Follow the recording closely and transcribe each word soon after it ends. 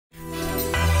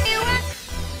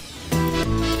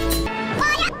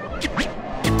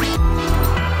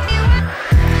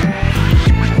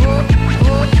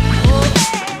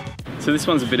So this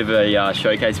one's a bit of a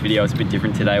showcase video. It's a bit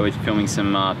different today. We're filming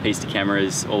some pista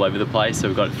cameras all over the place. So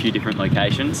we've got a few different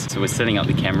locations. So we're setting up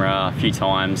the camera a few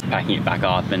times, packing it back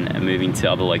up and moving to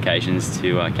other locations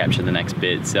to capture the next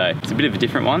bit. So it's a bit of a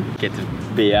different one. Get to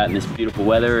be out in this beautiful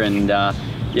weather and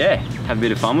yeah, have a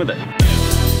bit of fun with it.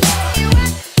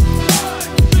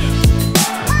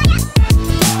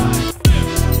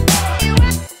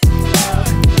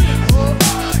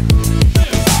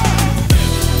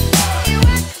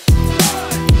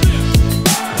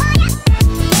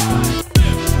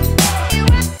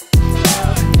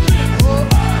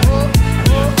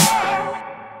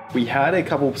 We had a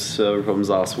couple of server problems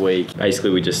last week. Basically,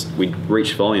 we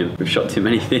reached volume. We've shot too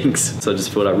many things, so I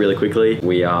just filled up really quickly.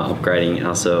 We are upgrading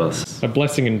our servers. A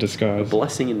blessing in disguise. A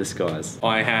blessing in disguise.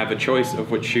 I have a choice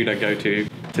of which shoot I go to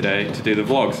today to do the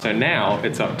vlogs. So now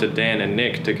it's up to Dan and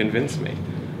Nick to convince me.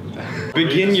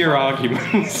 Begin your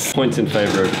arguments. Points in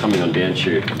favour of coming on Dan's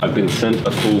shoot. I've been sent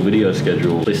a full video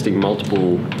schedule listing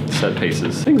multiple set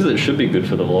pieces. Things that should be good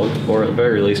for the vlog, or at the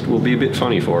very least will be a bit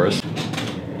funny for us.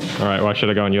 All right, why should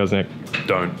I go on yours, Nick?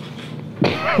 Don't.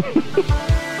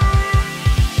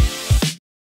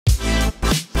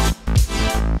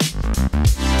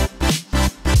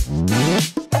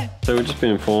 So we've just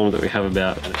been informed that we have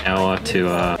about an hour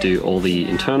to do all the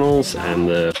internals and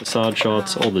the facade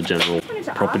shots, all the general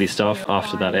property stuff.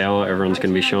 After that hour, everyone's going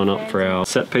to be showing up for our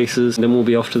set pieces. Then we'll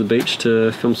be off to the beach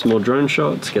to film some more drone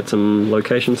shots, get some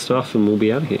location stuff, and we'll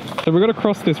be out of here. So we've got to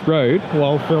cross this road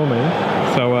while filming,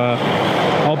 so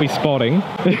I'll be spotting.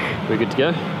 We're good to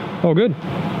go? Oh, good.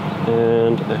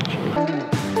 And action.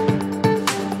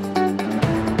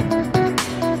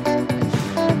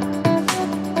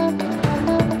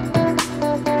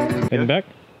 Heading back?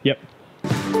 Yep.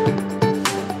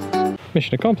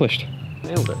 Mission accomplished.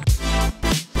 Nailed it.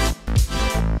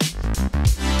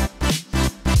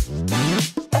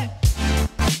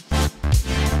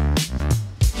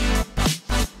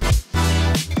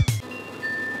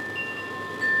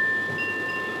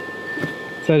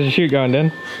 So how's your shoot going,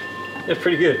 Dan? Yeah,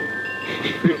 pretty good.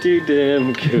 Pretty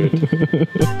damn good.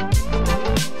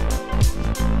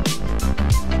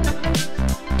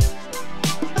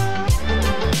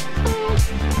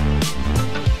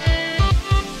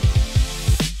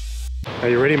 Are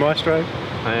you ready, Maestro?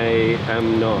 I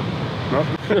am not. No?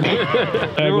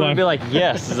 Everyone would be like,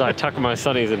 yes, as I tuck my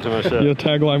sunnies into my shirt. Your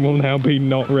tagline will now be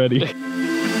not ready.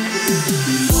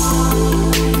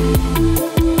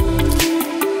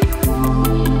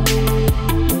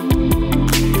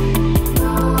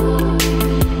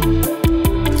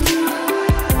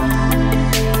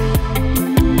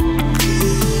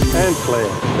 And flare.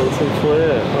 And some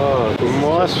flare. Oh,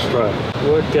 Maestro.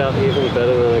 worked out even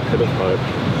better than I could have hoped.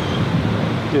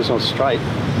 It's not straight.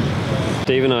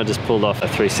 Steve and I just pulled off a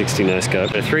 360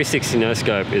 no-scope. A 360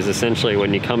 no-scope is essentially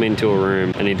when you come into a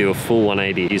room and you do a full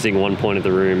 180 using one point of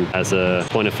the room as a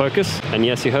point of focus. And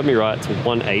yes, you heard me right, it's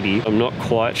 180. I'm not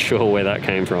quite sure where that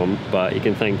came from, but you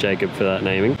can thank Jacob for that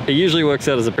naming. It usually works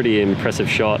out as a pretty impressive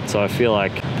shot, so I feel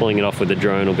like pulling it off with the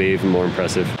drone will be even more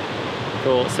impressive.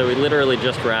 Cool, so we literally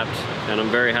just wrapped, and I'm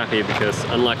very happy because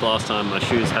unlike last time, my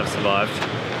shoes have survived.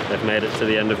 They've made it to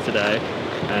the end of today,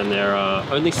 and they're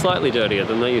only slightly dirtier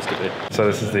than they used to be. So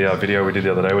this is the video we did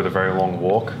the other day with a very long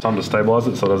walk. Time to stabilize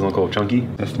it so it doesn't look all chunky.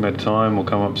 Estimated time will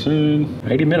come up soon.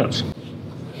 80 minutes.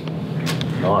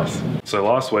 Nice. So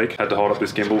last week, had to hold up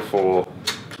this gimbal for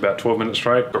about 12 minutes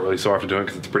straight. Got really sorry for doing it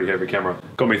because it's a pretty heavy camera.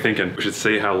 Got me thinking, we should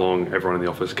see how long everyone in the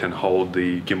office can hold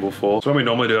the gimbal for. So when we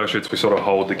normally do our shoots, we sort of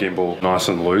hold the gimbal nice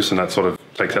and loose, and that sort of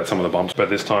takes out some of the bumps.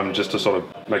 But this time, just to sort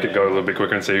of make it go a little bit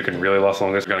quicker and see who can really last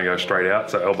longest, we're going to go straight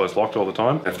out. So elbows locked all the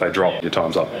time. If they drop, your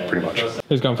time's up, pretty much.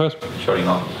 Who's going first? Shotting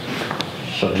up.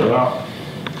 Shut up.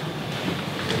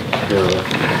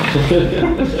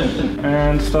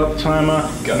 And start the timer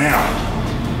now.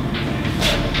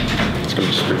 It's going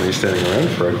to just be me standing around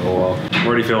for a while. I'm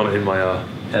already feeling it in my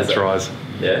tries.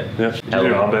 Yeah? Yeah. Did you do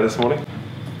an arm day this morning?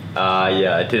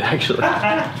 Yeah, I did actually.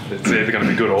 It's either going to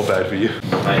be good or bad for you.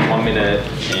 Mate, 1 minute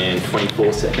and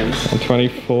 24 seconds.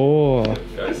 24.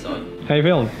 Go, son. How you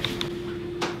feeling?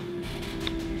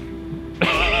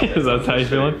 Is that how you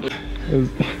feeling?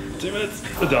 2 minutes.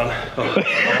 We're done. Oh.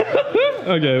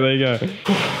 Okay, there you go.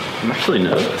 I'm actually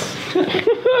nervous.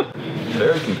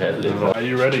 Very competitive. Are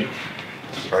you ready?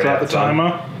 Right, Start the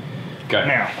timer. Go.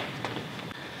 Now.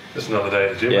 Just another day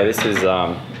at the gym. Yeah,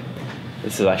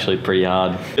 this is actually pretty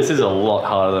hard. This is a lot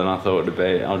harder than I thought it would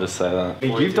be. I'll just say that.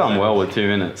 You've done well with 2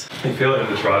 minutes. You feel it in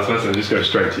the tries first and just go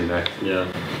straight to your neck. Yeah.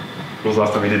 When was the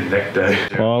last time we did neck day?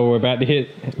 Well, we're about to hit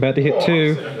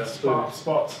 2.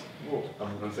 Spots.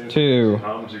 2,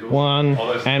 1,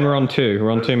 and we're on 2.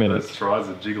 We're on 2 minutes. Those tries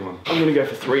are jiggling. I'm gonna go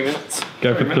for 3 minutes.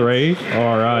 Go for 3?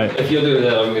 Alright. If you're doing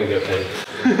that, I'm gonna get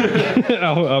paid.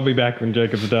 I'll be back when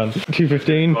Jacob's done.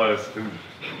 2:15. Close.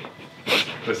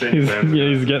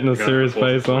 He's getting a serious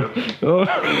pace on. Oh.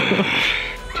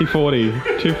 2:40.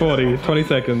 2:40. 20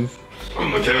 seconds.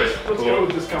 Let's do it. Let's go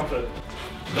with discomfort.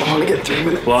 I wanna get 3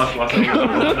 minutes. Last no,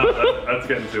 that's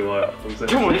getting too low.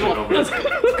 Come on. Let's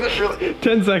go, really.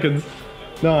 10 seconds.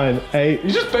 9, 8,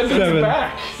 You just bend his 7,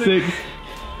 back. 6,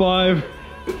 5,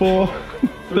 4,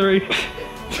 3,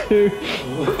 2,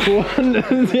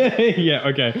 1. Yeah,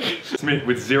 okay. Smith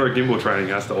with 0 gimbal training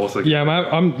has to also. Yeah,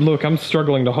 I'm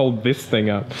struggling to hold this thing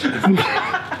up.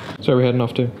 So we're heading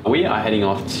off to? We are heading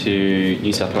off to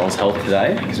New South Wales Health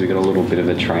today because we've got a little bit of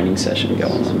a training session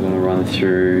going. So we're going to run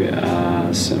through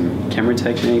some camera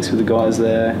techniques with the guys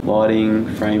there, lighting,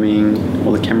 framing,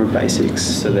 all the camera basics,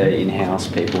 so that in-house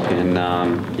people can,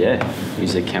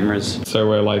 use their cameras. So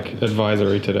we're like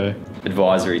advisory today.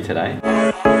 Advisory today.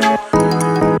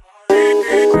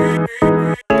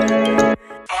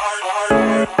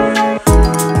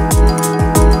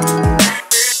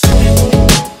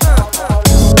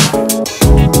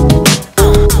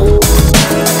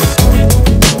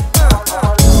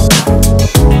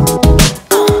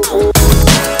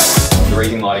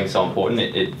 So important.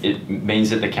 It means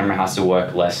that the camera has to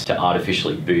work less to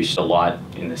artificially boost the light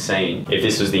in the scene. If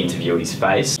this was the interviewee's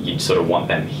face, you'd sort of want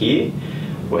them here,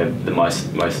 where the most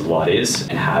of the light is,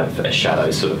 and have a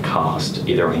shadow sort of cast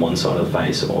either on one side of the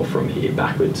face or from here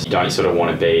backwards. You don't sort of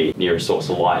want to be near a source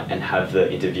of light and have the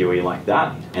interviewee like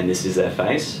that, and this is their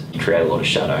face. You create a lot of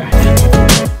shadow.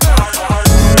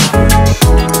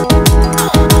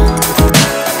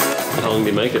 How long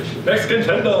did you make it? Next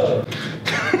contender.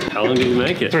 How long did you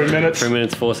make it? 3 minutes. 3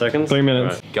 minutes, 4 seconds? 3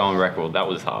 minutes. Right. Go on record, that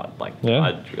was hard. Like, Yeah.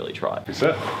 I really tried. You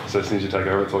set? So as soon as you take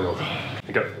over, it's all yours.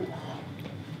 Go.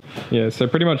 Yeah, so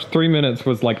pretty much 3 minutes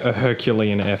was like a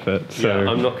Herculean effort. So Yeah,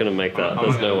 I'm not gonna make that.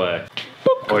 There's no way.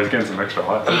 Oh, he's getting some extra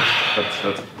height.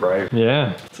 That's brave.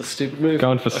 yeah, It's a stupid move.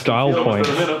 going for style points.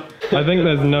 I think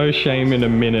there's no shame in a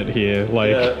minute here.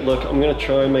 Like Yeah, look, I'm gonna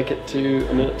try and make it to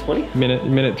a minute 20.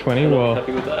 minute 20. I'm Well,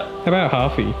 happy with that. how about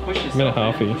halfy? Minute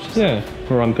halfy. Yeah,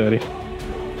 we're on 30.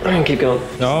 And keep going.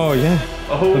 Oh yeah,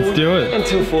 let's do it.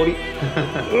 Until 40.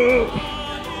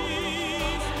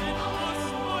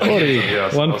 40. Yeah,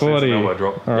 I 140. see an elbow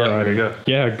drop. All There right. you go.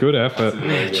 Yeah, good effort.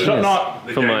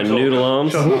 For my noodle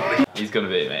arms. He's gonna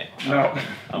beat me. No,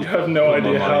 you have no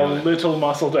idea how little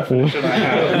muscle definition I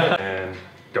have. And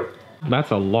go.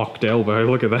 That's a locked elbow.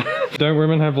 Look at that. Don't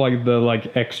women have like the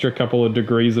extra couple of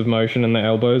degrees of motion in the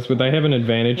elbows? Would they have an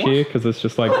advantage here? Because it's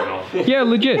just like, yeah,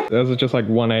 legit. Those are just like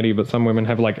 180, but some women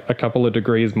have like a couple of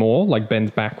degrees more, like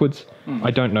bends backwards. I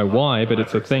don't know why, but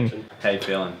it's a thing. How you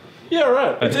feeling? Yeah,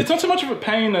 right. It's not so much of a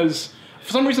pain as,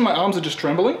 for some reason my arms are just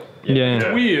trembling.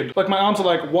 Yeah. Weird. Like my arms are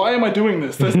like, why am I doing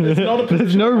this? There's not a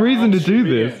There's no my reason to arms do should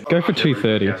be this. in. Go for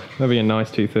 230. That'd be a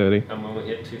nice 230. And when we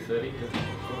hit 230,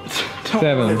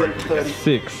 7,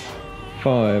 6,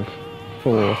 5,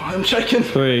 4, I'm shaking.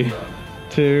 3,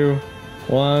 2,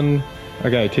 1.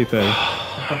 Okay,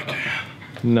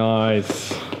 230.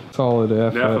 Nice. Solid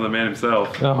effort. Now for the man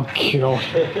himself. Oh god.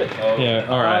 Yeah,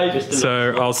 alright.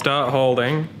 So I'll start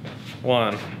holding.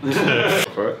 1.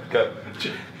 For it. Go.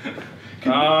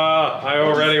 I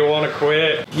already want to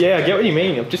quit. Yeah, I get what you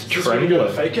mean. I'm just Just gonna do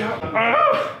a fake out.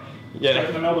 Yeah,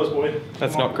 Straighten them elbows, boy.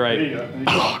 that's Come not on. great. There you go. There you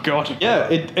go. Oh god. Yeah,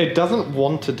 it doesn't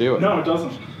want to do it. No, it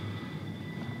doesn't.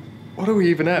 What are we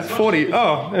even at? 40.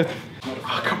 Oh,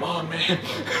 come on, man.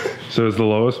 So as the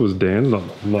lowest was Dan's, not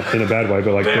in a bad way,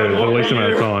 but like the least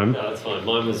amount of time. no, that's fine.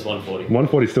 Mine was 140.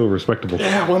 140 is still respectable.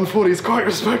 Yeah, 140 is quite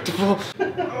respectable.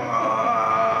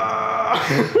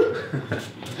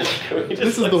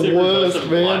 This is the worst,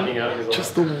 man.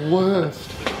 Just the worst.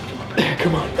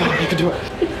 Come on, you can do it.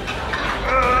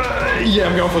 Yeah,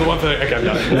 I'm going for the 130. Okay, I'm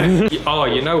done. Oh,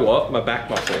 you know what? My back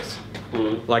muscles.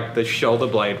 Like the shoulder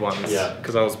blade ones. Yeah.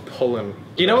 Because I was pulling.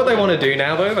 You know what they want to do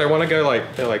now though? They want to go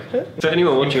like, they're like, For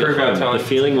anyone watching at Improve our home, the time.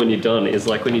 feeling when you're done is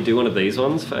like when you do one of these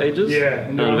ones for ages. Yeah,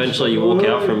 And no, eventually you walk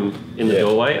out from in the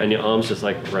doorway and your arms just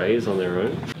like raise on their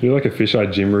own. You like a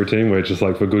fisheye gym routine where it's just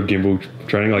like for good gimbal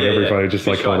training, like everybody just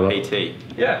like hold it up. PT.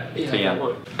 yeah.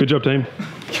 Good job, team.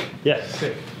 Yeah.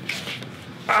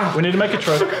 We need to make a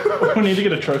trophy. We need to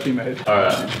get a trophy made.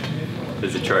 Alright.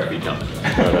 There's a trophy coming.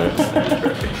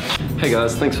 Hey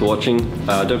guys, thanks for watching.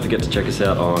 Don't forget to check us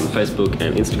out on Facebook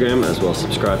and Instagram, as well as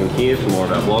subscribing here for more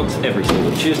of our vlogs every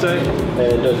single Tuesday.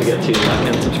 And don't forget to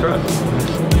like and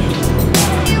subscribe.